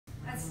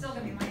That's still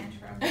going to be my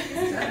intro.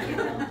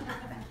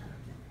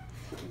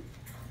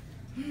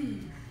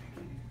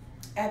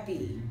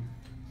 Eppie,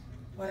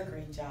 what a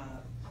great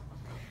job.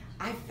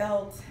 I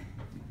felt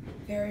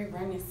very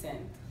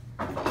reminiscent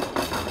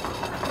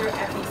through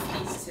Eppie's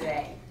speech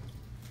today.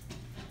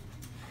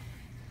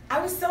 I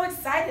was so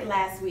excited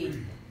last week.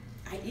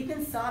 I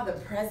even saw the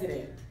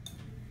president.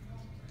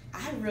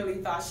 I really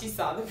thought she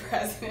saw the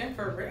president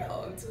for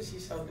real until she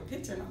showed the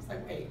picture, and I was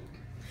like, wait.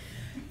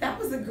 That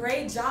was a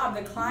great job.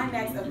 The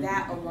climax of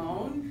that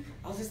alone,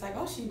 I was just like,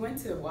 oh, she went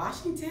to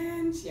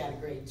Washington. She had a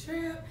great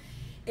trip.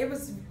 It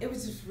was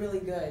just really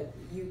good.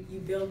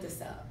 You built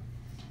this up.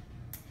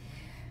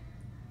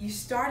 You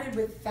started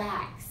with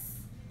facts.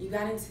 You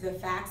got into the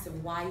facts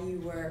of what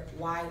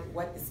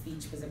the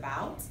speech was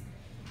about,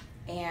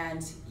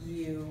 and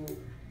you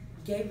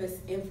gave us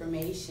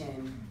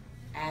information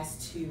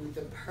as to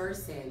the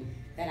person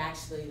that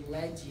actually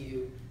led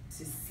you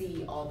to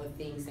see all the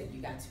things that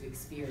you got to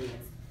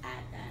experience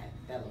at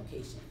that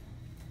location.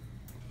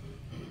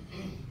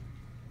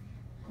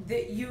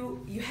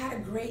 You had a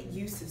great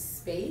use of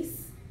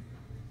space,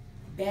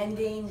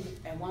 bending.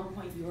 At one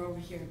point you were over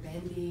here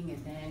bending,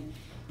 and then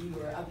you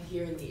were up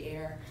here in the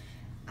air.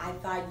 I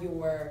thought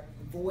your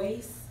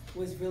voice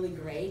was really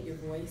great. Your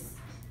voice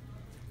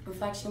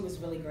reflection was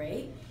really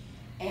great.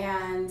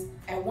 And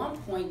at one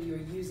point you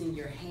were using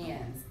your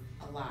hands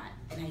a lot.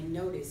 And I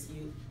noticed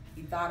you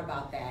thought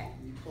about that,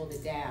 and you pulled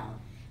it down,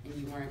 and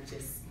you weren't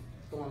just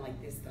going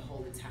like this the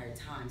whole entire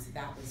time. So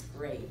that was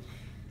great.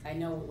 I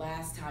know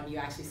last time you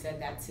actually said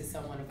that to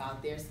someone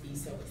about their speech,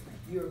 so it's like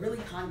you were really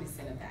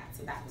cognizant of that.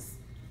 So that was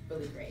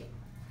really great.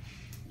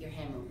 Your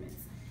hand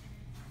movements.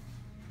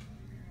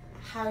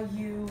 How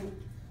you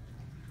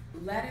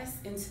led us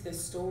into the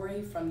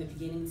story from the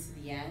beginning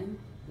to the end,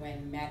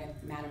 when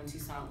Madame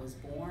Toussaint was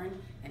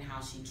born, and how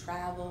she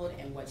traveled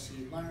and what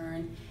she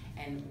learned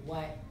and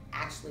what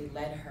actually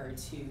led her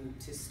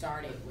to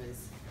start it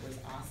was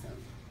awesome.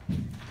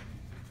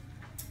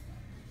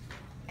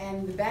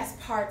 And the best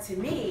part to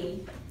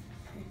me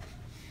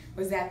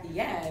was at the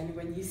end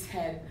when you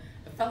said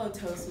a fellow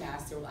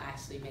Toastmaster will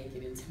actually make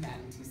it into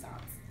Madame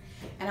Toussaint's.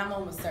 And I'm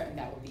almost certain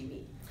that will be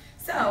me.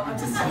 So I'm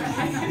just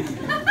joking.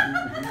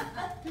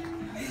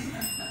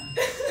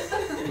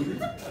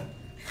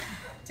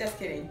 Just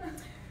kidding.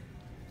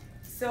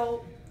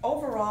 So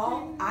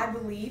overall, I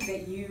believe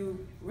that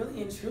you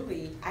really and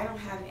truly, I don't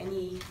have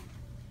anything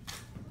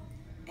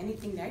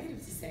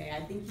negative to say.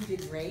 I think you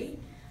did great.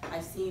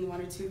 I've seen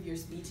one or two of your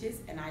speeches,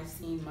 and I've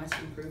seen much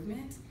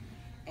improvement.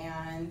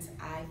 And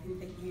I think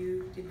that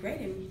you did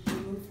great, and you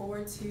move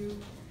forward to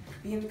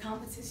be in the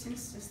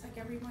competitions just like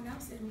everyone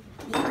else and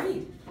be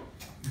great.